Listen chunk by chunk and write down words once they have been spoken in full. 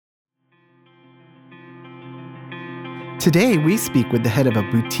Today, we speak with the head of a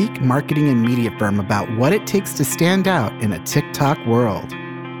boutique marketing and media firm about what it takes to stand out in a TikTok world.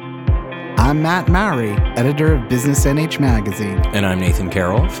 I'm Matt Mowry, editor of Business NH Magazine. And I'm Nathan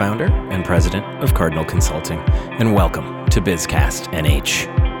Carroll, founder and president of Cardinal Consulting. And welcome to BizCast NH.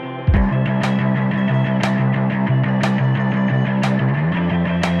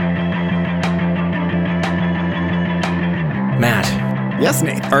 Matt. Yes,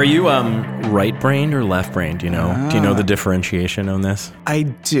 Nathan. Are you right-brained or left-brained? Do you know? Do you know the differentiation on this? I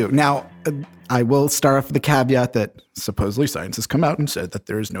do. Now, I will start off with the caveat that supposedly science has come out and said that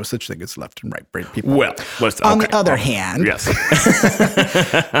there is no such thing as left and right-brained people. Well, on the other hand, yes.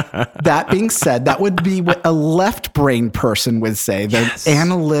 That being said, that would be what a left-brained person would say. They're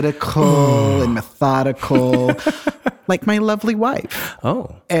analytical and methodical, like my lovely wife.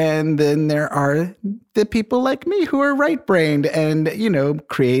 Oh. And then there are the people like me who are right-brained and,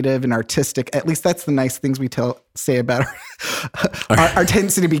 creative and artistic. At least that's the nice things we say about our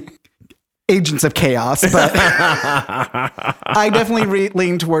tendency to be agents of chaos, but I definitely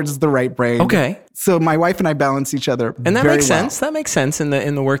lean towards the right brain. Okay. So my wife and I balance each other and that very makes well. sense. That makes sense in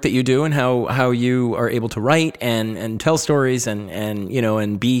the work that you do and how you are able to write and tell stories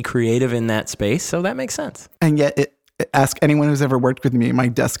and be creative in that space. So that makes sense. And yet ask anyone who's ever worked with me, my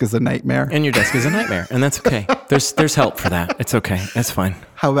desk is a nightmare. And your desk is a nightmare, and that's okay. There's help for that. It's okay. That's fine.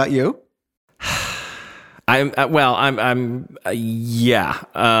 How about you? Yeah.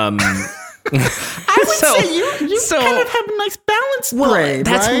 I would say you kind of have a nice balanced brain,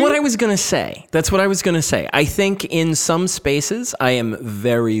 that's right? what I was going to say. I think in some spaces I am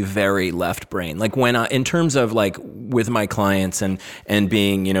very, very left brain. Like when in terms of like with my clients and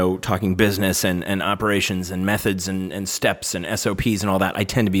being, talking business and operations and methods and steps and SOPs and all that, I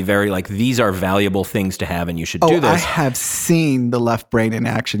tend to be very like, these are valuable things to have and you should do this. I have seen the left brain in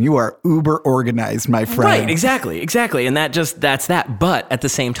action. You are uber organized, my friend. Right, exactly. And that's that. But at the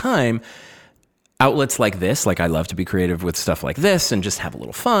same time, outlets like this, like I love to be creative with stuff like this and just have a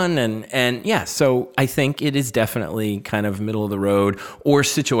little fun. And yeah, so I think it is definitely kind of middle of the road or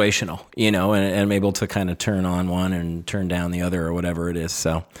situational, and I'm able to kind of turn on one and turn down the other or whatever it is.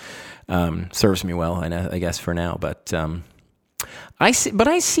 So serves me well, I guess, for now. But I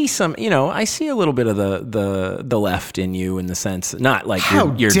see some, I see a little bit of the left in you in the sense, not like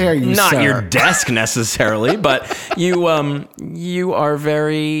your desk necessarily, but you are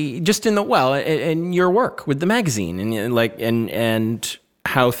very just in your work with the magazine and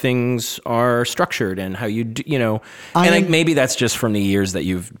how things are structured and how you do, maybe that's just from the years that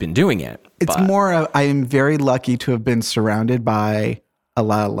you've been doing it. It's more I am very lucky to have been surrounded by a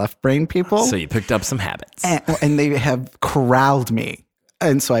lot of left-brain people. So you picked up some habits. And they have corralled me.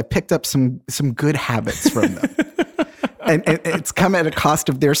 And so I picked up some good habits from them. and it's come at a cost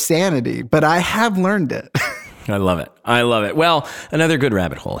of their sanity, but I have learned it. I love it. Well, another good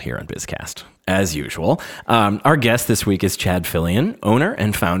rabbit hole here on BizCast, as usual. Our guest this week is Chad Fillion, owner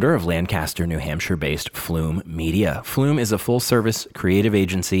and founder of Lancaster, New Hampshire-based Flume Media. Flume is a full-service creative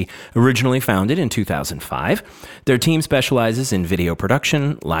agency originally founded in 2005. Their team specializes in video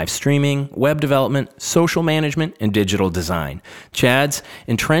production, live streaming, web development, social management, and digital design. Chad's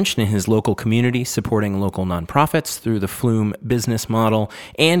entrenched in his local community, supporting local nonprofits through the Flume business model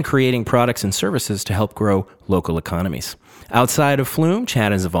and creating products and services to help grow local economies. Outside of Flume,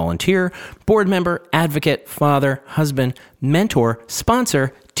 Chad is a volunteer, board member, advocate, father, husband, mentor,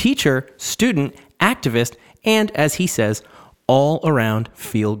 sponsor, teacher, student, activist, and, as he says, all-around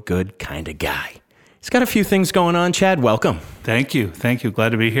feel-good kind of guy. He's got a few things going on. Chad, welcome. Thank you. Glad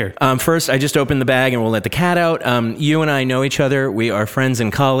to be here. First, I just opened the bag and we'll let the cat out. You and I know each other. We are friends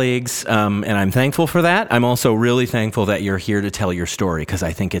and colleagues, and I'm thankful for that. I'm also really thankful that you're here to tell your story because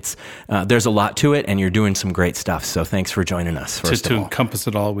I think there's a lot to it and you're doing some great stuff. So thanks for joining us. First to encompass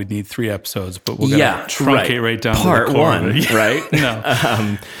it all, we need 3 episodes, but we're going to truncate right down Part to the core. One, right?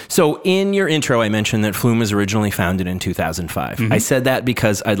 No. So in your intro, I mentioned that Flume was originally founded in 2005. Mm-hmm. I said that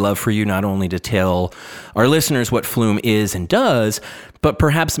because I'd love for you not only to tell our listeners what Flume is and does, but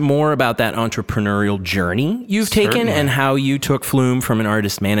perhaps more about that entrepreneurial journey you've taken and how you took Flume from an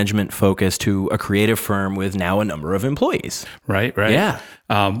artist management focus to a creative firm with now a number of employees. Right. Yeah.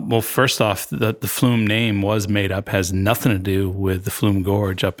 Well, first off, the Flume name was made up, has nothing to do with the Flume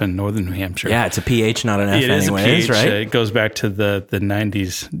Gorge up in northern New Hampshire. Yeah, it's a PH, not an F anyways, is a PH, right? It goes back to the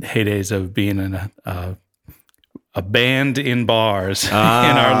 90s heydays of being in a band in bars in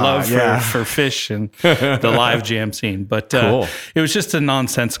our love for fish and the live jam scene. But cool. It was just a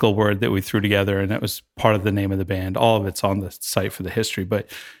nonsensical word that we threw together, and it was part of the name of the band. All of it's on the site for the history.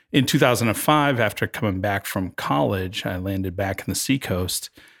 But in 2005, after coming back from college, I landed back in the Seacoast,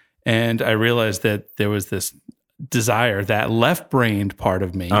 and I realized that there was this desire, that left-brained part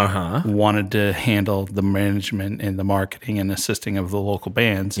of me wanted to handle the management and the marketing and assisting of the local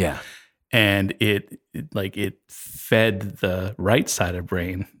bands. Yeah. And it fed the right side of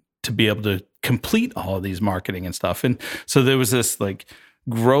brain to be able to complete all of these marketing and stuff. And so there was this like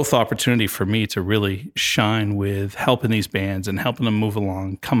growth opportunity for me to really shine with helping these bands and helping them move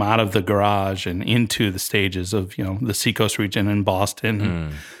along, come out of the garage and into the stages of, the Seacoast region in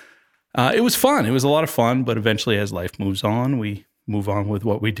Boston. It was fun. It was a lot of fun, but eventually as life moves on, we move on with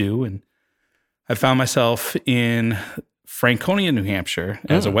what we do. And I found myself in Franconia, New Hampshire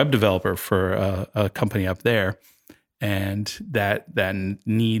as a web developer for a company up there. And that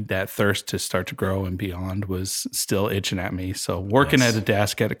need, that thirst to start to grow and beyond was still itching at me. So working at a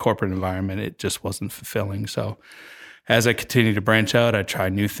desk at a corporate environment, it just wasn't fulfilling. So as I continued to branch out, I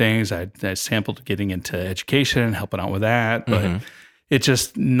tried new things. I sampled getting into education and helping out with that, but it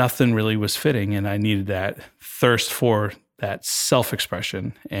just, nothing really was fitting. And I needed that thirst for that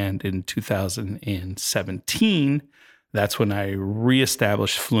self-expression. And in 2017, that's when I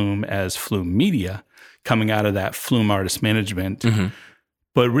reestablished Flume as Flume Media, coming out of that Flume Artist Management,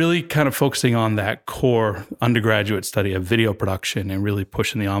 but really kind of focusing on that core undergraduate study of video production and really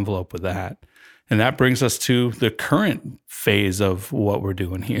pushing the envelope with that. And that brings us to the current phase of what we're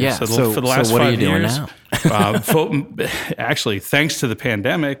doing here. Yeah. So for the last 5 years, now? Actually, thanks to the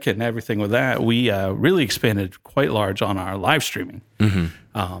pandemic and everything with that, we really expanded quite large on our live streaming.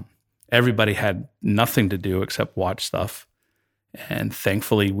 Everybody had nothing to do except watch stuff. And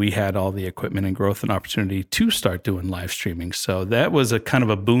thankfully, we had all the equipment and growth and opportunity to start doing live streaming. So that was a kind of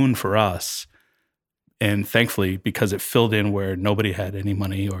a boon for us. And thankfully, because it filled in where nobody had any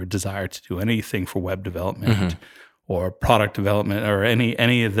money or desire to do anything for web development or product development or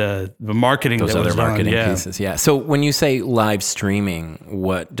any of the marketing. Those that other was done. marketing pieces, yeah. So when you say live streaming,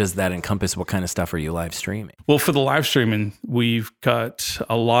 what does that encompass? What kind of stuff are you live streaming? Well, for the live streaming, we've got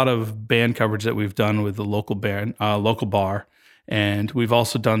a lot of band coverage that we've done with the local band, local bar. And we've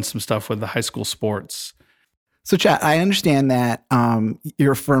also done some stuff with the high school sports. So, Chad, I understand that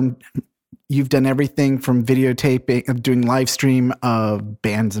your firm, you've done everything from videotaping, of doing live stream of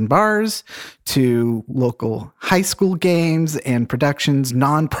bands and bars to local high school games and productions,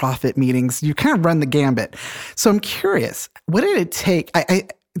 nonprofit meetings. You kind of run the gambit. So I'm curious, what did it take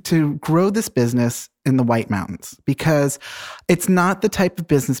to grow this business in the White Mountains? Because it's not the type of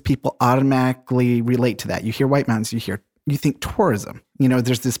business people automatically relate to that. You hear White Mountains, you think tourism,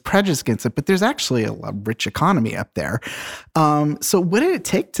 there's this prejudice against it, but there's actually a rich economy up there. So what did it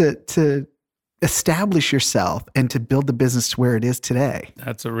take to establish yourself and to build the business to where it is today?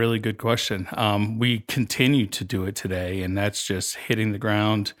 That's a really good question. We continue to do it today, and that's just hitting the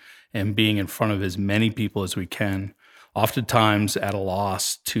ground and being in front of as many people as we can, oftentimes at a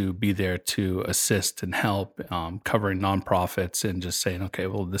loss to be there to assist and help, covering nonprofits and just saying, okay,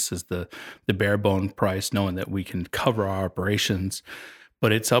 well, this is the bare bone price, knowing that we can cover our operations.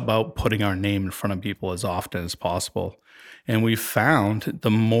 But it's about putting our name in front of people as often as possible. And we've found the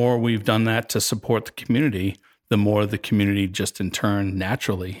more we've done that to support the community, the more the community just in turn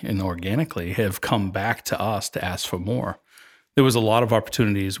naturally and organically have come back to us to ask for more. There was a lot of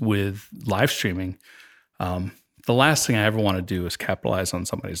opportunities with live streaming. The last thing I ever want to do is capitalize on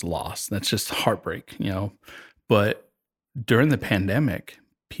somebody's loss. That's just heartbreak, But during the pandemic,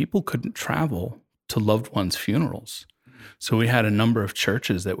 people couldn't travel to loved ones' funerals. So we had a number of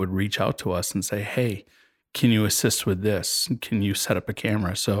churches that would reach out to us and say, hey, can you assist with this? Can you set up a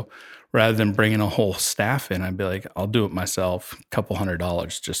camera? So rather than bringing a whole staff in, I'd be like, I'll do it myself, a couple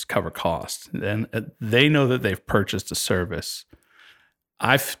 $100, just cover costs. Then they know that they've purchased a service.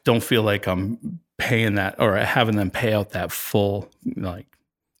 I don't feel like I'm paying that or having them pay out that full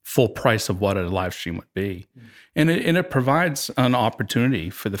price of what a live stream would be. And it provides an opportunity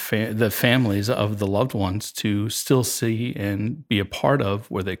for the families of the loved ones to still see and be a part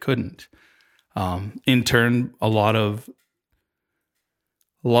of where they couldn't. In turn, a lot of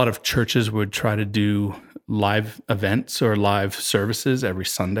churches would try to do live events or live services every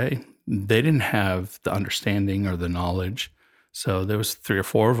Sunday. They didn't have the understanding or the knowledge. So there was 3 or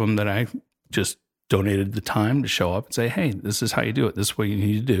 4 of them that I just donated the time to show up and say, hey, this is how you do it. This is what you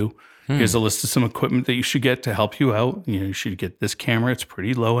need to do. Here's a list of some equipment that you should get to help you out. You should get this camera. It's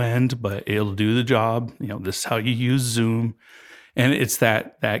pretty low end, but it'll do the job. This is how you use Zoom. And it's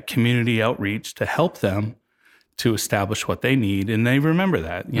that community outreach to help them to establish what they need. And they remember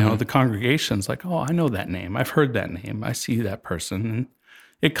that, the congregation's like, oh, I know that name. I've heard that name. I see that person. And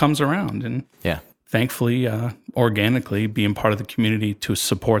it comes around. And thankfully, organically being part of the community to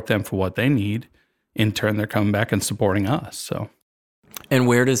support them for what they need, in turn, they're coming back and supporting us. So And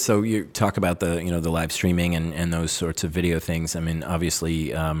where does, so you talk about the, the live streaming and those sorts of video things. I mean,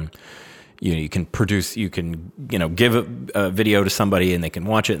 obviously, you can produce, you can, give a video to somebody and they can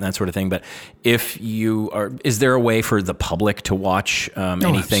watch it and that sort of thing. But is there a way for the public to watch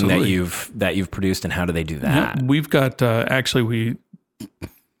anything that you've produced, and how do they do that? Yeah, we've got,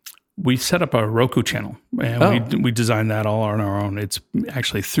 we set up a Roku channel, and we designed that all on our own. It's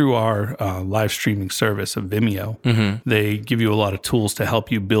actually through our live streaming service of Vimeo. Mm-hmm. They give you a lot of tools to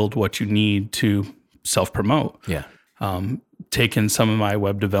help you build what you need to self-promote. Yeah. Taking some of my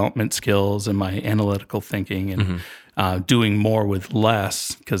web development skills and my analytical thinking and doing more with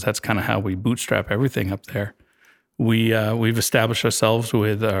less, because that's kind of how we bootstrap everything up there. We've established ourselves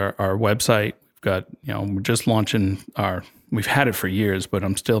with our website. We've got, we're just launching we've had it for years, but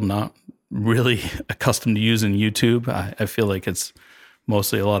I'm still not really accustomed to using YouTube. I feel like it's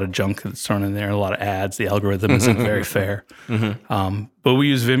mostly a lot of junk that's thrown in there, a lot of ads. The algorithm isn't very fair. Mm-hmm. But we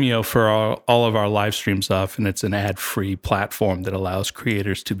use Vimeo for all of our live stream stuff, and it's an ad-free platform that allows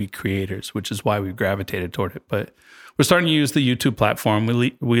creators to be creators, which is why we gravitated toward it. But we're starting to use the YouTube platform.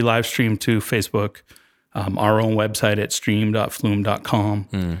 We live stream to Facebook, our own website at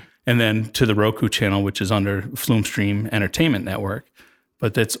stream.flume.com, and then to the Roku channel, which is under Flume Stream Entertainment Network.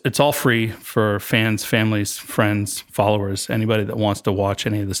 But it's all free for fans, families, friends, followers, anybody that wants to watch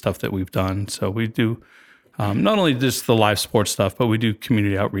any of the stuff that we've done. So we do not only just the live sports stuff, but we do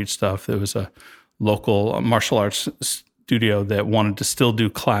community outreach stuff. There was a local martial arts studio that wanted to still do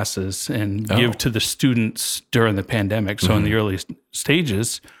classes and give to the students during the pandemic. So in the early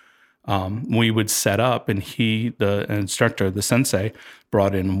stages, we would set up, and the instructor, the sensei,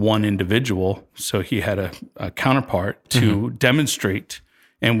 brought in one individual. So he had a counterpart to demonstrate.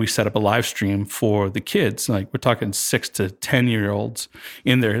 And we set up a live stream for the kids. Like, we're talking 6 to 10-year-olds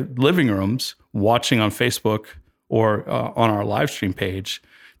in their living rooms watching on Facebook or on our live stream page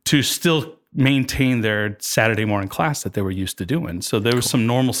to still maintain their Saturday morning class that they were used to doing. So there was some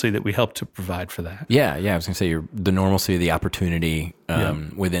normalcy that we helped to provide for that. Yeah. I was going to say the normalcy, the opportunity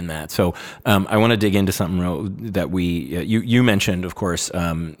within that. So I want to dig into something that you mentioned, of course,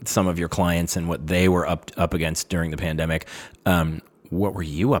 some of your clients and what they were up against during the pandemic. What were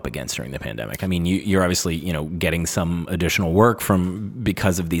you up against during the pandemic? I mean, you're obviously, getting some additional work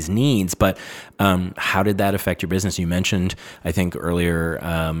because of these needs, but how did that affect your business? You mentioned, I think earlier,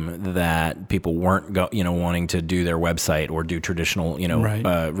 that people weren't wanting to do their website or do traditional,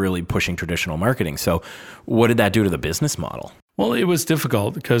 really pushing traditional marketing. So what did that do to the business model? Well, it was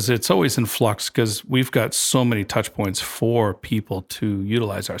difficult because it's always in flux, because we've got so many touch points for people to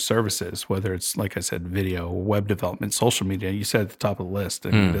utilize our services, whether it's, like I said, video, web development, social media. You said at the top of the list,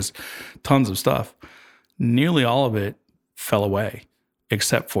 and there's tons of stuff. Nearly all of it fell away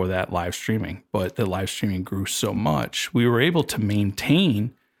except for that live streaming. But the live streaming grew so much, we were able to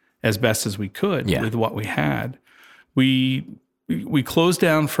maintain as best as we could with what we had. We closed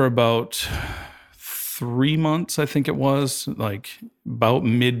down for about 3 months, I think it was. Like about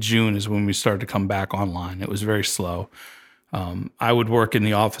mid-June is when we started to come back online. It was very slow. I would work in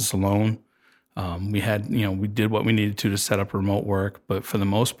the office alone. We did what we needed to set up remote work, but for the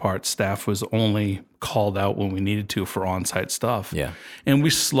most part, staff was only called out when we needed to for on-site stuff. Yeah. And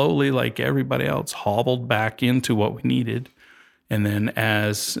we slowly, like everybody else, hobbled back into what we needed. And then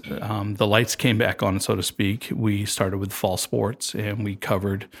as the lights came back on, so to speak, we started with fall sports, and we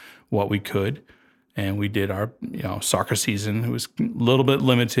covered what we could. And we did our, soccer season. It was a little bit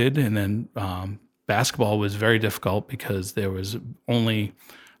limited. And then basketball was very difficult because there was only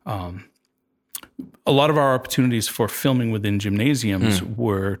a lot of our opportunities for filming within gymnasiums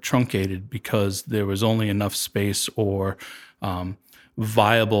were truncated because there was only enough space or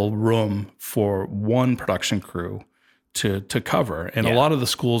viable room for one production crew to cover. And a lot of the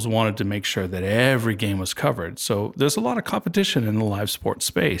schools wanted to make sure that every game was covered. So there's a lot of competition in the live sports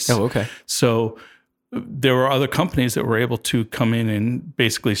space. Oh, okay. So there were other companies that were able to come in and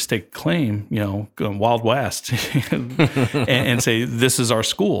basically stake claim, Wild West, and say, this is our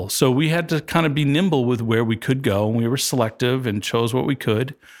school. So we had to kind of be nimble with where we could go. And we were selective and chose what we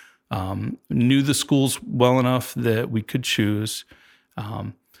could, knew the schools well enough that we could choose.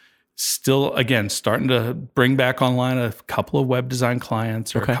 Still, again, starting to bring back online a couple of web design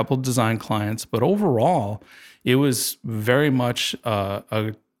clients or a couple of design clients. But overall, it was very much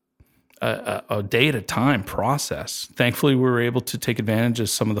a day at a time process. Thankfully, we were able to take advantage of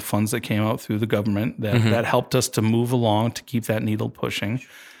some of the funds that came out through the government that helped us to move along to keep that needle pushing.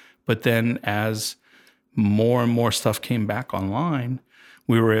 But then as more and more stuff came back online,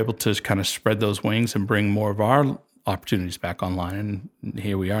 we were able to kind of spread those wings and bring more of our opportunities back online. And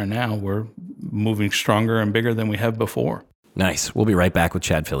here we are now. We're moving stronger and bigger than we have before. Nice. We'll be right back with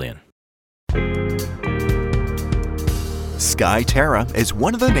Chad Fillion. Skyterra is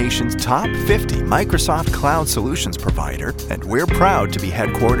one of the nation's top 50 Microsoft Cloud Solutions provider, and we're proud to be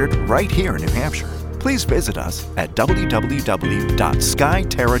headquartered right here in New Hampshire. Please visit us at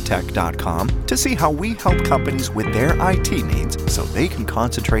www.skyterratech.com to see how we help companies with their IT needs so they can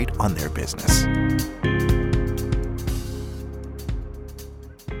concentrate on their business.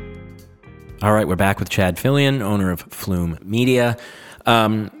 All right, we're back with Chad Fillion, owner of Flume Media.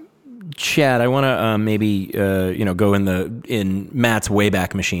 Chad, I want to maybe go in Matt's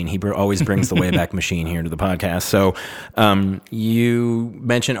Wayback Machine. He always brings the Wayback Machine here to the podcast. So you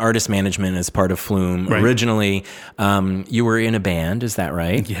mentioned artist management as part of Flume. Right. Originally, you were in a band. Is that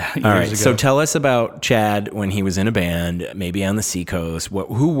right? Yeah. All right. Ago. So tell us about Chad when he was in a band, maybe on the Seacoast.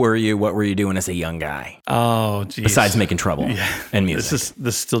 Who were you? What were you doing as a young guy? Oh, geez. Besides making trouble and music. This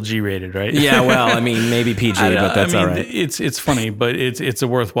is still G-rated, right? Yeah. Well, I mean, maybe PG, but that's all right. It's funny, but it's a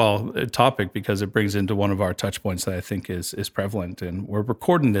worthwhile topic because it brings into one of our touch points that I think is prevalent. And we're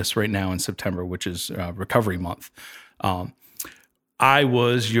recording this right now in September, which is Recovery Month. I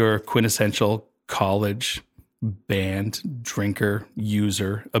was your quintessential college band drinker,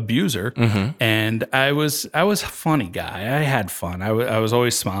 user, abuser, and I was a funny guy. I had fun. I was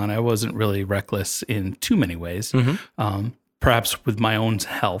always smiling. I wasn't really reckless in too many ways, perhaps with my own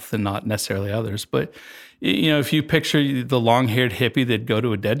health and not necessarily others, but. If you picture the long-haired hippie that'd go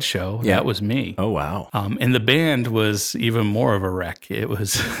to a Dead show, that was me. Oh, wow. And the band was even more of a wreck. It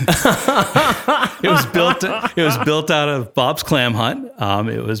was built out of Bob's Clam Hut.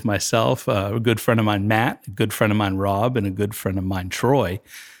 It was myself, a good friend of mine, Matt, a good friend of mine, Rob, and a good friend of mine, Troy.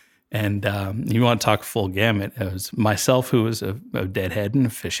 And you want to talk full gamut. It was myself who was a deadhead and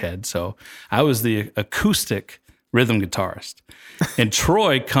a fish head. So I was the acoustic rhythm guitarist. And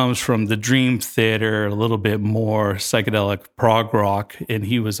Troy comes from the Dream Theater, a little bit more psychedelic prog rock, and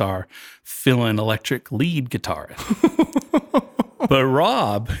he was our fill-in electric lead guitarist. But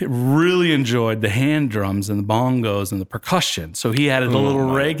Rob really enjoyed the hand drums and the bongos and the percussion, so he added a little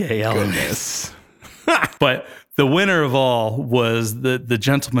reggae element. But the winner of all was the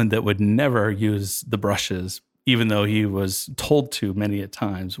gentleman that would never use the brushes, even though he was told to many a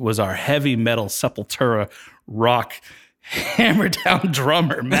times, was our heavy metal Sepultura rock hammer down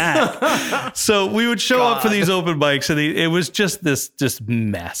drummer, Matt. So we would show up for these open mics, and it was just this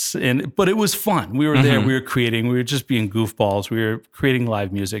mess. But it was fun. We were there. We were creating. We were just being goofballs. We were creating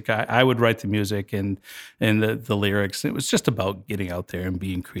live music. I would write the music and the lyrics. It was just about getting out there and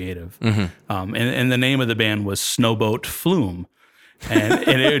being creative. And the name of the band was Snowboat Flume. And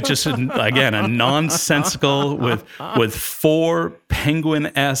it just, again, a nonsensical with four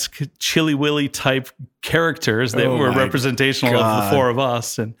penguin-esque Chilly Willy type characters that were representational of the four of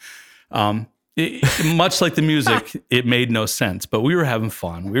us. And much like the music, it made no sense, but we were having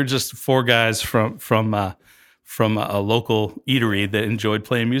fun. We were just four guys from a local eatery that enjoyed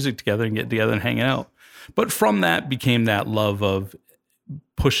playing music together and getting together and hanging out. But from that became that love of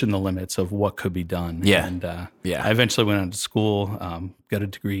pushing the limits of what could be done. Yeah. And I eventually went on to school, got a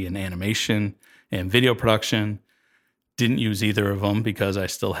degree in animation and video production. Didn't use either of them because I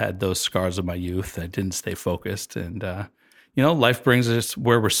still had those scars of my youth. I didn't stay focused. And, life brings us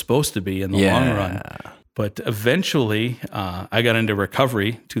where we're supposed to be in the long run. But eventually, I got into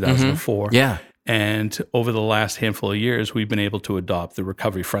recovery, 2004. Yeah. And over the last handful of years, we've been able to adopt the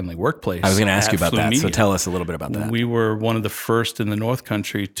recovery-friendly workplace. I was going to ask you about Flume that, Media. so tell us a little bit about that. We were one of the first in the North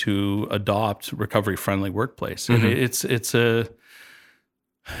Country to adopt recovery-friendly workplace. And it's a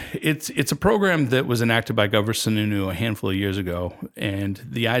program that was enacted by Governor Sununu a handful of years ago. And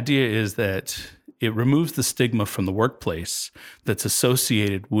the idea is that it removes the stigma from the workplace that's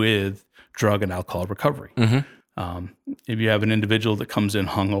associated with drug and alcohol recovery. If you have an individual that comes in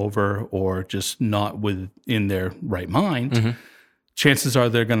hungover or just not within their right mind, chances are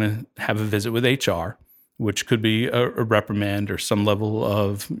they're going to have a visit with HR, which could be a reprimand or some level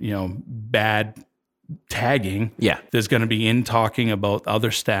of bad tagging. Yeah, there's going to be in talking about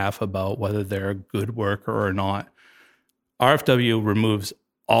other staff about whether they're a good worker or not. RFW removes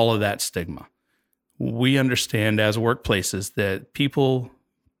all of that stigma. We understand as workplaces that people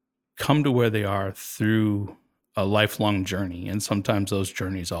come to where they are through a lifelong journey, and sometimes those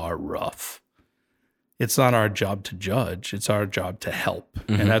journeys are rough. It's not our job to judge, it's our job to help.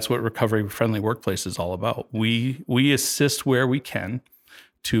 And that's what recovery-friendly workplace is all about. We assist where we can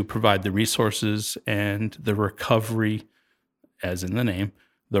to provide the resources and the recovery, as in the name,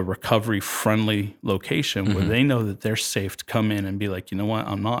 the recovery-friendly location where they know that they're safe to come in and be like, you know what,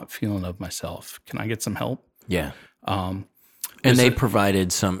 I'm not feeling of myself. Can I get some help? Yeah. And they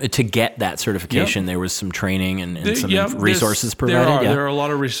provided some, to get that certification, there was some training and some resources provided? There are a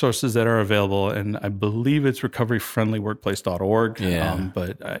lot of resources that are available, and I believe it's recoveryfriendlyworkplace.org. Yeah.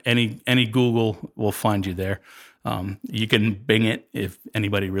 But any Google will find you there. You can Bing it if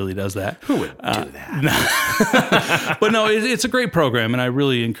anybody really does that. Who would do that? But no, it's a great program, and I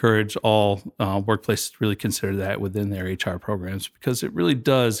really encourage all workplaces to really consider that within their HR programs, because it really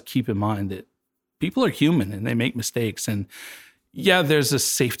does keep in mind that people are human and they make mistakes. And yeah, there's a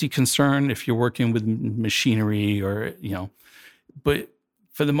safety concern if you're working with machinery or, but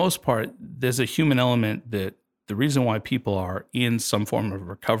for the most part, there's a human element that the reason why people are in some form of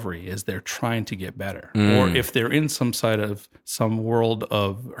recovery is they're trying to get better. Or if they're in some world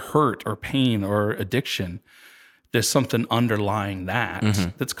of hurt or pain or addiction, there's something underlying that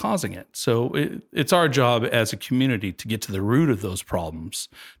that's causing it. So it's our job as a community to get to the root of those problems,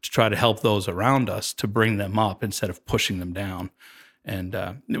 to try to help those around us, to bring them up instead of pushing them down. And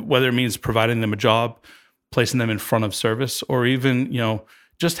whether it means providing them a job, placing them in front of service, or even,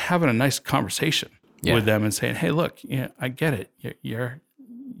 just having a nice conversation with them and saying, hey, look, I get it. You're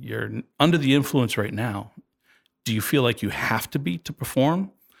under the influence right now. Do you feel like you have to be to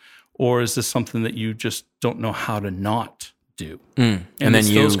perform? Or is this something that you just don't know how to not do? And then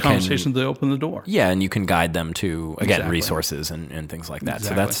those conversations, they open the door. Yeah, and you can guide them to, again, resources and things like that.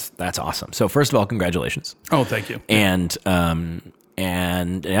 Exactly. So that's awesome. So first of all, congratulations. Oh, thank you.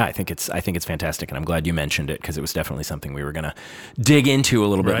 And yeah, I think it's fantastic, and I'm glad you mentioned it, because it was definitely something we were going to dig into a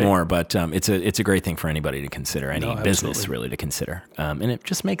little bit more. But it's a great thing for anybody to consider, any business really to consider, and it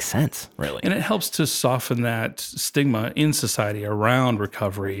just makes sense, really. And it helps to soften that stigma in society around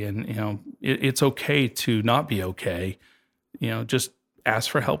recovery, and it's okay to not be okay. Just ask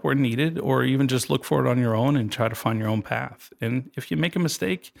for help where needed, or even just look for it on your own and try to find your own path. And if you make a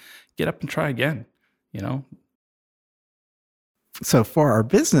mistake, get up and try again. So for our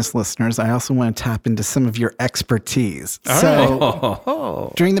business listeners, I also want to tap into some of your expertise. During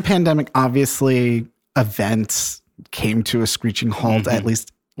the pandemic, obviously, events came to a screeching halt, at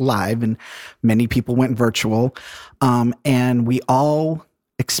least live, and many people went virtual. And we all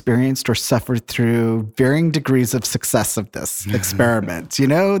experienced or suffered through varying degrees of success of this experiment.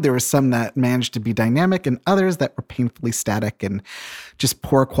 There were some that managed to be dynamic and others that were painfully static and just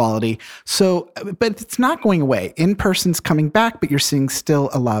poor quality. So, but it's not going away. In-person's coming back, but you're seeing still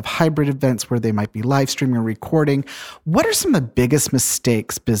a lot of hybrid events where they might be live streaming or recording. What are some of the biggest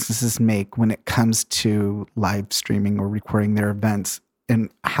mistakes businesses make when it comes to live streaming or recording their events? And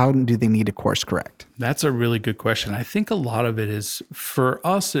how do they need to course correct? That's a really good question. I think a lot of it is, for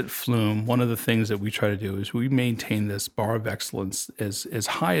us at Flume, one of the things that we try to do is we maintain this bar of excellence as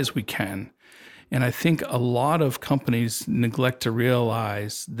high as we can. And I think a lot of companies neglect to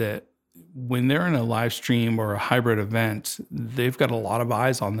realize that when they're in a live stream or a hybrid event, they've got a lot of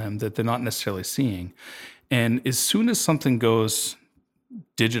eyes on them that they're not necessarily seeing. And as soon as something goes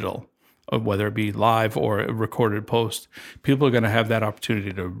digital, whether it be live or a recorded post, people are going to have that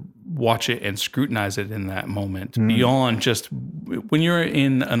opportunity to watch it and scrutinize it in that moment. Beyond just when you're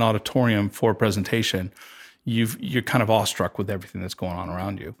in an auditorium for a presentation, you're kind of awestruck with everything that's going on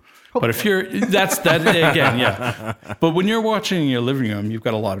around you. But if you're, that's that again, yeah. But when you're watching in your living room, you've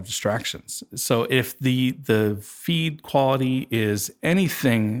got a lot of distractions. So if the feed quality is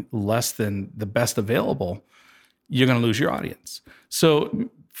anything less than the best available, you're going to lose your audience. So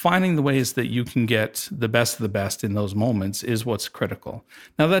finding the ways that you can get the best of the best in those moments is what's critical.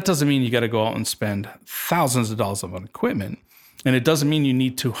 Now, that doesn't mean you got to go out and spend thousands of dollars on equipment. And it doesn't mean you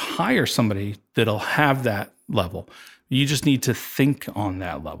need to hire somebody that'll have that level. You just need to think on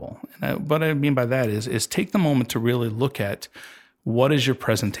that level. And what I mean by that is take the moment to really look at, what does your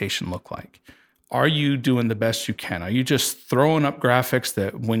presentation look like? Are you doing the best you can? Are you just throwing up graphics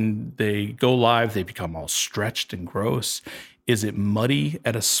that when they go live, they become all stretched and gross? Is it muddy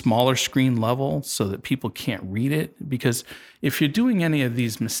at a smaller screen level so that people can't read it? Because if you're doing any of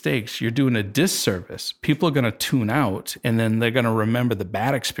these mistakes, you're doing a disservice. People are going to tune out, and then they're going to remember the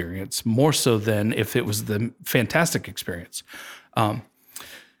bad experience more so than if it was the fantastic experience.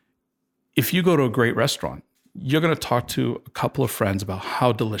 If you go to a great restaurant, you're going to talk to a couple of friends about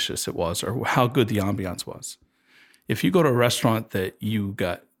how delicious it was or how good the ambiance was. If you go to a restaurant that you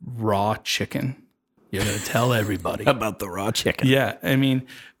got raw chicken, you're going to tell everybody about the raw chicken. Yeah. I mean,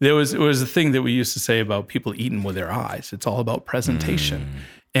 it was a thing that we used to say about people eating with their eyes. It's all about presentation.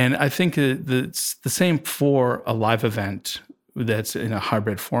 And I think it's the same for a live event that's in a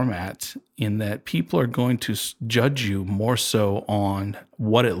hybrid format, in that people are going to judge you more so on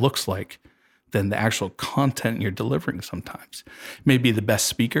what it looks like than the actual content you're delivering sometimes. It may be the best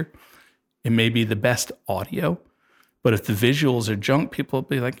speaker. It may be the best audio. But if the visuals are junk, people will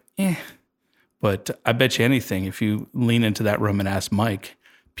be like, eh. But I bet you anything, if you lean into that room and ask Mike,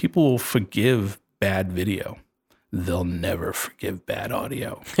 people will forgive bad video. They'll never forgive bad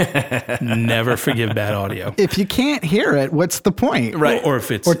audio. Never forgive bad audio. If you can't hear it, what's the point? Right. Or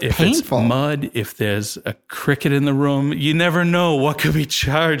if it's painful. mud, if there's a cricket in the room, you never know what could be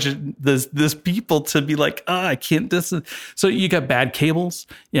charged. There's people to be like, I can't. So you got bad cables.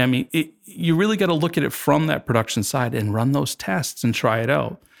 Yeah, I mean, you really got to look at it from that production side and run those tests and try it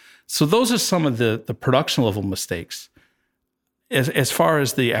out. So those are some of the production level mistakes. As far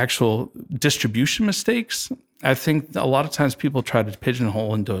as the actual distribution mistakes, I think a lot of times people try to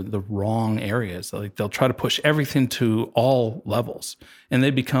pigeonhole into the wrong areas. Like they'll try to push everything to all levels, and they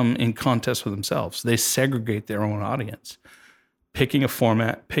become in contest with themselves. They segregate their own audience, picking a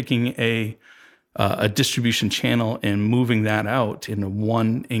format, picking a distribution channel, and moving that out into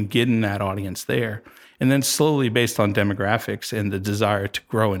one and getting that audience there. And then slowly, based on demographics and the desire to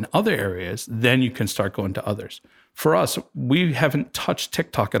grow in other areas, then you can start going to others. For us, we haven't touched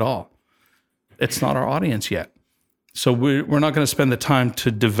TikTok at all. It's not our audience yet. So we're not going to spend the time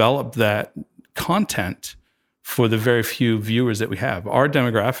to develop that content for the very few viewers that we have. Our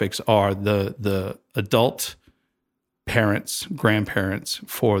demographics are the adult parents, grandparents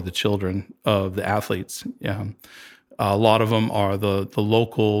for the children of the athletes. A lot of them are the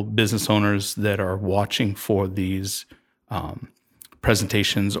local business owners that are watching for these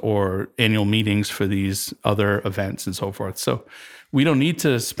presentations or annual meetings for these other events and so forth. So we don't need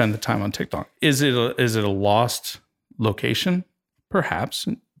to spend the time on TikTok. Is it a lost location? Perhaps,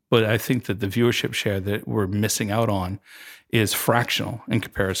 but I think that the viewership share that we're missing out on is fractional in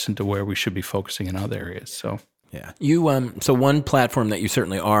comparison to where we should be focusing in other areas. So yeah, you so one platform that you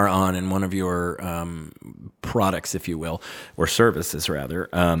certainly are on, and one of your products, if you will, or services rather,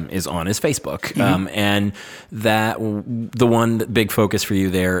 is Facebook, and that the one big focus for you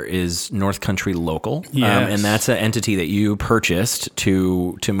there is North Country Local, and that's an entity that you purchased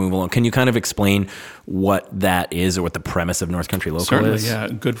to move along. Can you kind of explain what that is, or what the premise of North Country Local is? Yeah,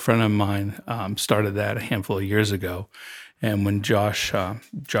 a good friend of mine started that a handful of years ago. And when Josh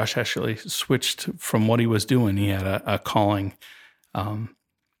actually switched from what he was doing, he had a calling.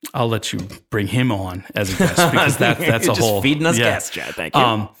 I'll let you bring him on as a guest, because that's a whole feeding us guests, Chad. Thank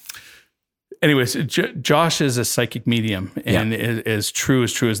you. Anyways, Josh is a psychic medium, and is as true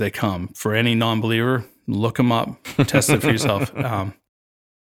as they come. For any non-believer, look him up, test it for yourself.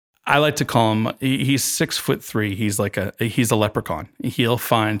 I like to call him. He's 6'3". He's a leprechaun. He'll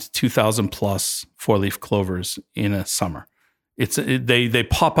find 2,000 plus 4-leaf clovers in a summer. They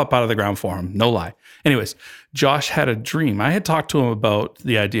pop up out of the ground for him. No lie. Anyways, Josh had a dream. I had talked to him about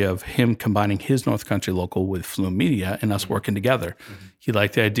the idea of him combining his North Country Local with Flume Media and us working together. Mm-hmm. He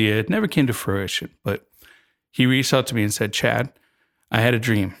liked the idea. It never came to fruition, but he reached out to me and said, Chad, I had a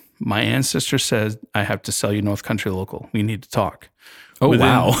dream. My ancestor said I have to sell you North Country Local. We need to talk.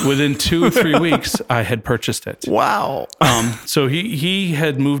 Wow. Within 2 or 3 weeks, I had purchased it. Wow. So he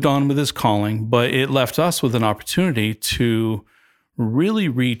had moved on with his calling, but it left us with an opportunity to really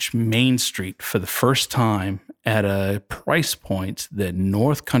reach Main Street for the first time at a price point that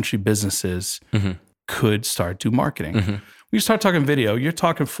North Country businesses could start do marketing. Mm-hmm. When you start talking video, you're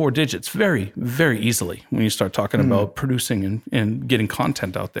talking 4 digits very, very easily when you start talking about producing and getting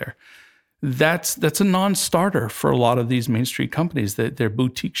content out there. That's a non-starter for a lot of these Main Street companies. That they're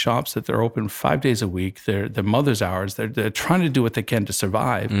boutique shops, that they're open 5 days a week. They're mother's hours. They're trying to do what they can to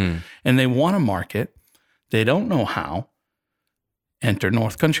survive, and they want to market. They don't know how. Enter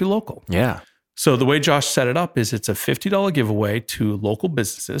North Country Local. Yeah. So the way Josh set it up is it's a $50 giveaway to local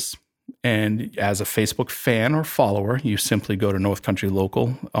businesses. And as a Facebook fan or follower, you simply go to North Country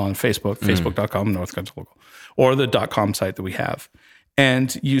Local on Facebook, facebook.com, North Country Local, or the .com site that we have.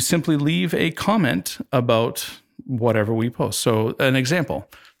 And you simply leave a comment about whatever we post. So an example,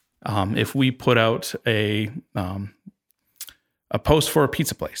 if we put out a post for a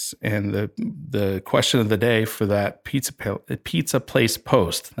pizza place, and the question of the day for that pizza place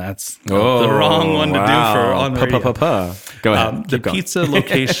post, that's the wrong one to do for on radio. Go ahead. The pizza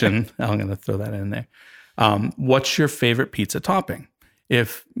location, I'm going to throw that in there. What's your favorite pizza topping?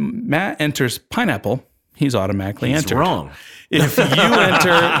 If Matt enters pineapple, he's automatically entered. Wrong. If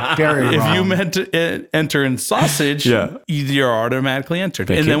you enter in sausage, you're automatically entered.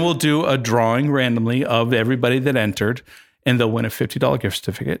 Then we'll do a drawing randomly of everybody that entered, and they'll win a $50 gift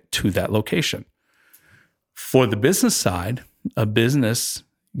certificate to that location. For the business side, a business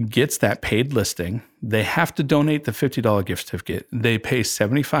gets that paid listing. They have to donate the $50 gift certificate. They pay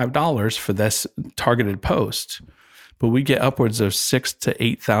 $75 for this targeted post, but we get upwards of $6,000 to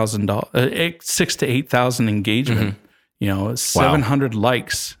 $8,000 engagement 700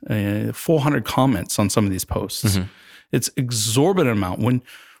 likes, 400 comments on some of these posts. It's exorbitant amount. When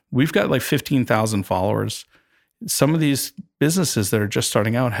we've got like 15,000 followers, some of these businesses that are just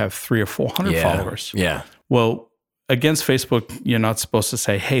starting out have 300 or 400 followers. Yeah. Well, against Facebook, you're not supposed to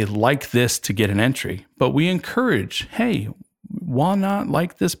say, hey, like this to get an entry. But we encourage, hey, why not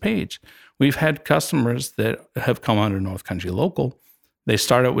like this page? We've had customers that have come under North Country Local. They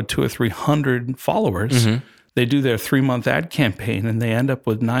start out with 200 or 300 followers. They do their 3-month ad campaign and they end up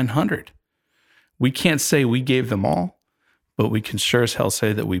with 900. We can't say we gave them all, but we can sure as hell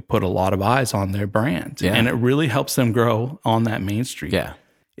say that we put a lot of eyes on their brand. Yeah. And it really helps them grow on that main street. Yeah.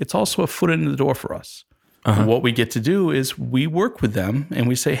 It's also a foot in the door for us. What we get to do is we work with them and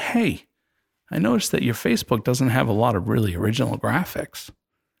we say, hey, I noticed that your Facebook doesn't have a lot of really original graphics.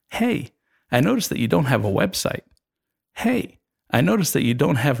 Hey, I noticed that you don't have a website. Hey, I noticed that you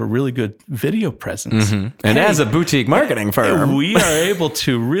don't have a really good video presence. And as a boutique marketing firm, we are able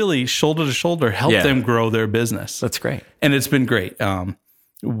to really shoulder to shoulder help them grow their business. that's great. And it's been great.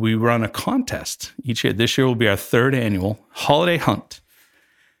 We run a contest each year. This year will be our 3rd annual holiday hunt.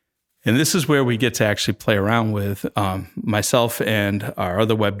 And this is where we get to actually play around with myself and our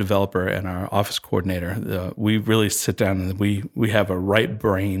other web developer and our office coordinator. We really sit down and we have a right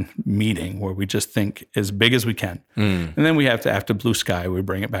brain meeting where we just think as big as we can. And then we have to, after blue sky, we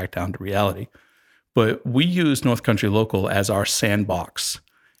bring it back down to reality. But we use North Country Local as our sandbox.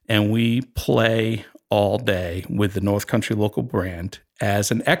 And we play all day with the North Country Local brand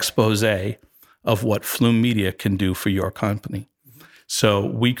as an expose of what Flume Media can do for your company. So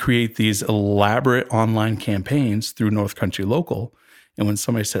we create these elaborate online campaigns through North Country Local. And when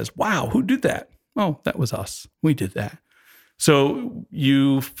somebody says, wow, who did that? Oh, that was us. We did that. So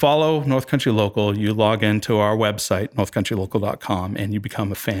you follow North Country Local, you log into our website, northcountrylocal.com, and you become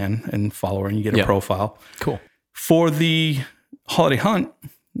a fan and follower and you get a profile. Cool. For the holiday hunt,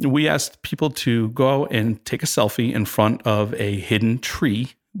 we asked people to go and take a selfie in front of a hidden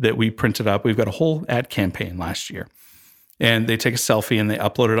tree that we printed up. We've got a whole ad campaign last year. And they take a selfie and they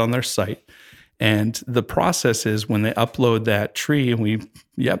upload it on their site. And the process is when they upload that tree and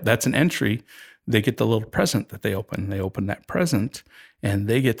that's an entry, they get the little present that they open. They open that present and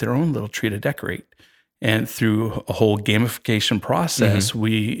they get their own little tree to decorate. And through a whole gamification process,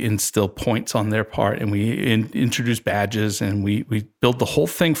 we instill points on their part and we introduce badges and we build the whole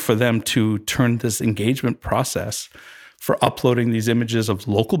thing for them to turn this engagement process for uploading these images of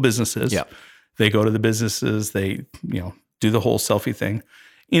local businesses. Yep. They go to the businesses, they, do the whole selfie thing.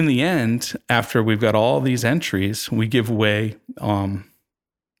 In the end, after we've got all these entries, we give away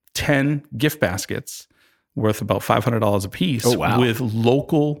 10 gift baskets worth about $500 a piece with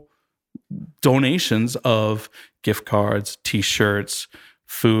local donations of gift cards, T-shirts,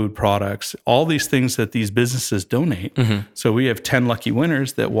 food products, all these things that these businesses donate. So we have 10 lucky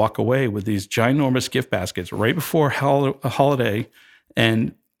winners that walk away with these ginormous gift baskets right before a holiday.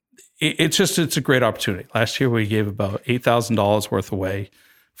 And it's a great opportunity. Last year, we gave about $8,000 worth away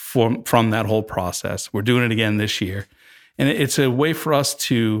from that whole process. We're doing it again this year. And it's a way for us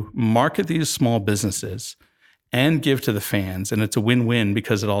to market these small businesses and give to the fans. And it's a win-win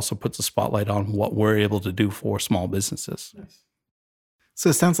because it also puts a spotlight on what we're able to do for small businesses. So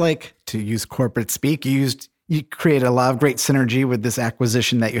it sounds like, to use corporate speak, you created a lot of great synergy with this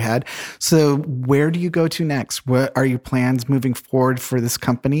acquisition that you had. So where do you go to next? What are your plans moving forward for this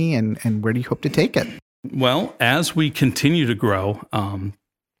company and where do you hope to take it? Well, as we continue to grow,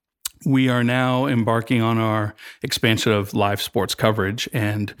 we are now embarking on our expansion of live sports coverage.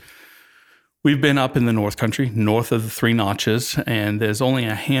 And we've been up in the North Country, north of the Three Notches, and there's only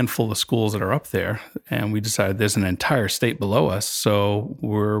a handful of schools that are up there. And we decided there's an entire state below us. So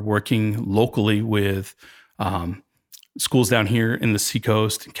we're working locally with schools down here in the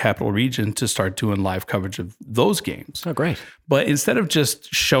Seacoast Capital Region to start doing live coverage of those games. Oh, great. But instead of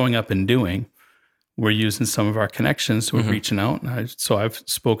just showing up and doing, we're using some of our connections. We're reaching out. So I've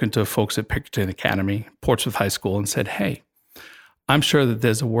spoken to folks at Pickerton Academy, Portsmouth High School, and said, hey, I'm sure that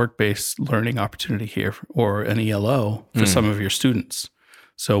there's a work-based learning opportunity here or an ELO for some of your students.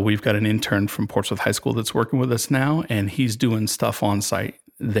 So we've got an intern from Portsmouth High School that's working with us now, and he's doing stuff on site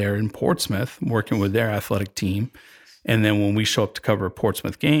there in Portsmouth, working with their athletic team. And then when we show up to cover a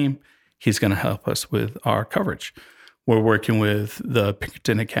Portsmouth game, he's going to help us with our coverage. We're working with the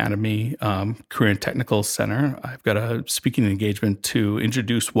Pinkerton Academy Career and Technical Center. I've got a speaking engagement to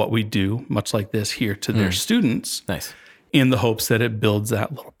introduce what we do, much like this here, to their students. Nice. In the hopes that it builds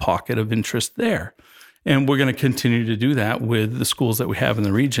that little pocket of interest there. And we're going to continue to do that with the schools that we have in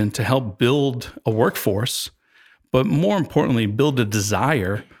the region to help build a workforce, but more importantly, build a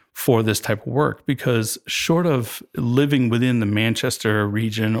desire for this type of work, because short of living within the Manchester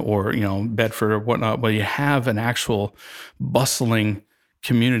region or, Bedford or whatnot, where you have an actual bustling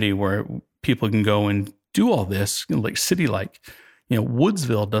community where people can go and do all this, like city-like,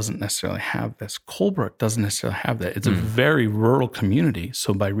 Woodsville doesn't necessarily have this. Colebrook doesn't necessarily have that. It's a very rural community.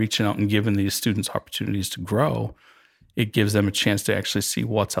 So by reaching out and giving these students opportunities to grow, it gives them a chance to actually see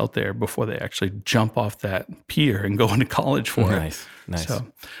what's out there before they actually jump off that pier and go into college for it. Nice. So,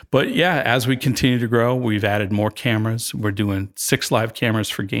 but yeah, as we continue to grow, we've added more cameras. We're doing 6 live cameras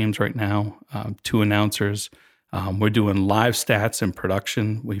for games right now, 2 announcers. We're doing live stats and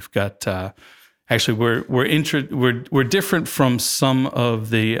production. We've got actually we're different from some of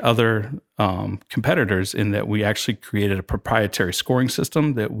the other competitors in that we actually created a proprietary scoring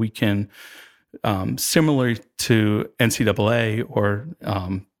system that we can. Similar to NCAA or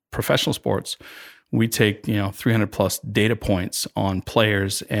professional sports, we take 300 plus data points on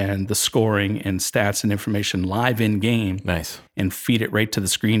players and the scoring and stats and information live in game. Nice. And feed it right to the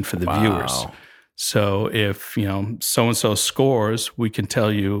screen for the viewers. So if so and so scores, we can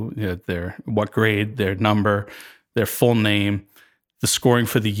tell you their what grade, their number, their full name, the scoring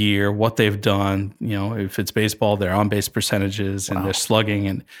for the year, what they've done. If it's baseball, their on base percentages and their slugging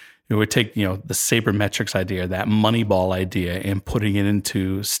and. It would take, the sabermetrics idea, that Moneyball idea, and putting it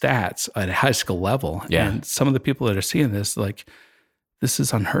into stats at a high school level. Yeah. And some of the people that are seeing this, like, this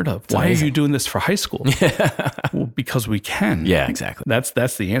is unheard of. Why are you doing this for high school? Well, because we can. Yeah, exactly. That's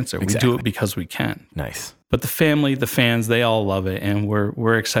the answer. Exactly. We do it because we can. Nice. But the family, the fans, they all love it, and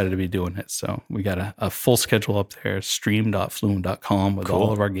we're excited to be doing it. So we got a full schedule up there, stream.flume.com with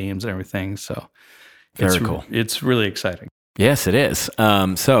all of our games and everything. So very cool. It's really exciting. Yes, it is.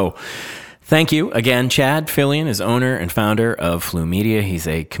 So thank you again. Chad Fillion is owner and founder of Flume Media. He's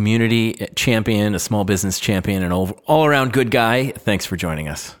a community champion, a small business champion, an all-around good guy. Thanks for joining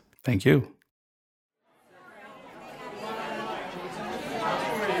us. Thank you.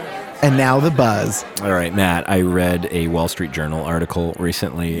 And now the buzz. All right, Matt, I read a Wall Street Journal article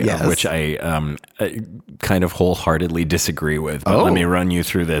recently, which I kind of wholeheartedly disagree with. But let me run you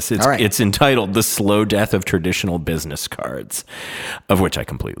through this. It's entitled The Slow Death of Traditional Business Cards, of which I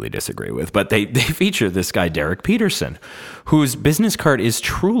completely disagree with. But they feature this guy, Derek Peterson, whose business card is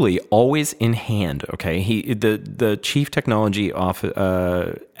truly always in hand, okay? The chief technology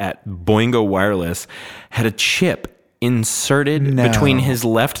at Boingo Wireless had a chip inserted between his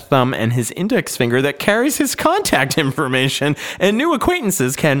left thumb and his index finger that carries his contact information, and new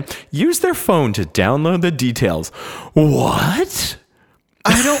acquaintances can use their phone to download the details. What?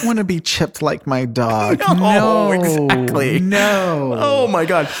 I don't want to be chipped like my dog. No, exactly. No. Oh my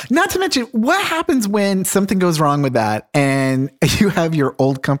God. Not to mention, what happens when something goes wrong with that and you have your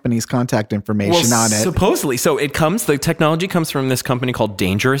old company's contact information on it? Supposedly. So the technology comes from this company called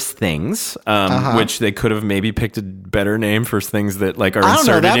Dangerous Things, which they could have maybe picked a better name for things that are inserted in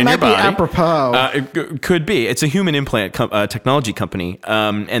your body. That might be apropos. It could be. It's a human implant technology company,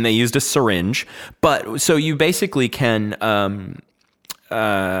 and they used a syringe. But so you basically can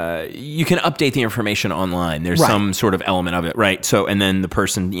you can update the information online. There's some sort of element of it, right? So, and then the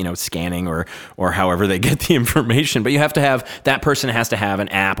person, scanning or however they get the information, but you have to have, that person has to have an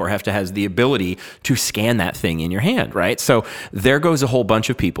app or has the ability to scan that thing in your hand, right? So there goes a whole bunch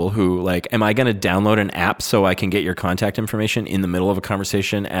of people who am I going to download an app so I can get your contact information in the middle of a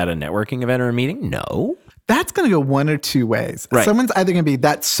conversation at a networking event or a meeting? No. That's going to go one or two ways. Right. Someone's either going to be,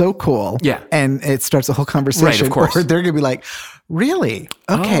 that's so cool. Yeah. And it starts a whole conversation. Right, of course. Or they're going to be like, really?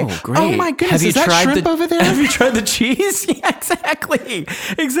 Okay. Oh, great. Oh my goodness. Is that shrimp over there? Have you tried the cheese? Yeah, exactly.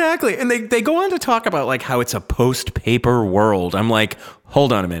 Exactly. And they go on to talk about how it's a post-paper world. I'm like,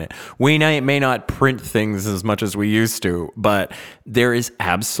 hold on a minute. We may not print things as much as we used to, but there is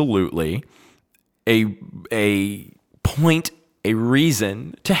absolutely a point, a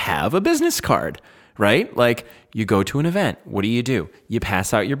reason to have a business card. Right? You go to an event. What do? You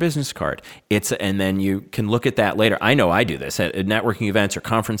pass out your business card. And then you can look at that later. I know I do this at networking events or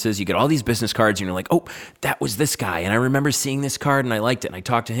conferences. You get all these business cards and you're like, oh, that was this guy. And I remember seeing this card and I liked it. And I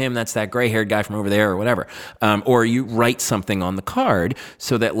talked to him. That's that gray-haired guy from over there or whatever. Or you write something on the card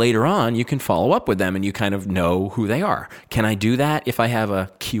so that later on you can follow up with them and you kind of know who they are. Can I do that if I have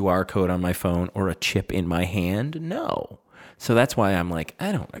a QR code on my phone or a chip in my hand? No. So that's why I'm I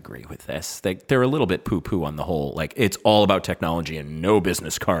don't agree with this. They're a little bit poo-poo on the whole. It's all about technology and no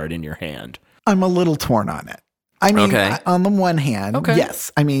business card in your hand. I'm a little torn on it. I mean, on the one hand,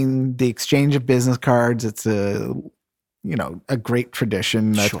 yes. I mean, the exchange of business cards, it's a great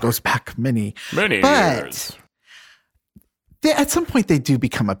tradition that goes back many years. At some point, they do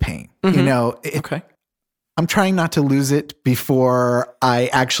become a pain. Mm-hmm. I'm trying not to lose it before I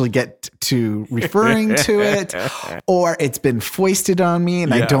actually get to referring to it, or it's been foisted on me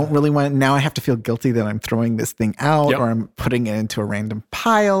and I don't really want it. Now I have to feel guilty that I'm throwing this thing out or I'm putting it into a random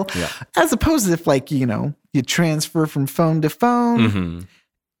pile, as opposed to if like, you know, you transfer from phone to phone.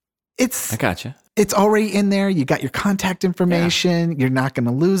 I gotcha. It's already in there. You got your contact information. You're not going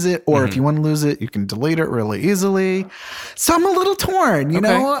to lose it. Or if you want to lose it, you can delete it really easily. So I'm a little torn, you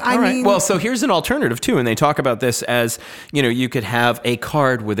know? I mean, well, so here's an alternative too. And they talk about this as, you know, you could have a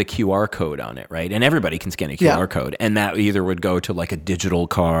card with a QR code on it, right? And everybody can scan a QR code. And that either would go to like a digital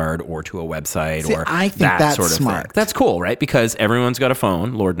card or to a website or I think that that's sort of smart. thing. That's cool, right? Because everyone's got a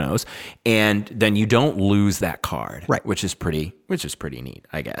phone, Lord knows. And then you don't lose that card, right? Which is pretty neat,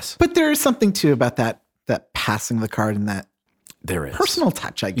 I guess. But there is something too about that passing the card and that there is personal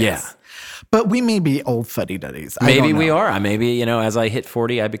touch, I guess. Yeah. But we may be old fuddy-duddies. Maybe we are. Maybe, you know, as I hit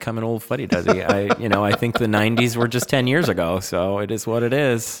 40, I become an old fuddy-duddy. I think the 90s were just 10 years ago, so it is what it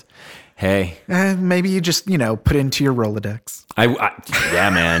is. Hey. Maybe you just, you know, put it into your Rolodex. Yeah,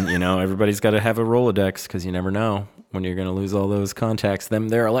 man. You know, everybody's got to have a Rolodex because you never know when you're going to lose all those contacts.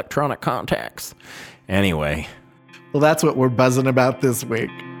 They're electronic contacts. Anyway. Well, that's what we're buzzing about this week.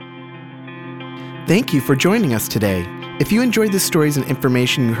 Thank you for joining us today. If you enjoyed the stories and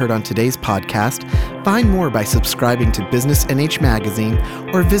information you heard on today's podcast, find more by subscribing to Business NH Magazine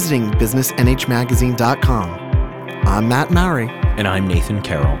or visiting businessnhmagazine.com. I'm Matt Mowry. And I'm Nathan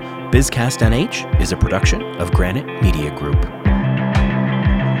Carroll. BizCast NH is a production of Granite Media Group.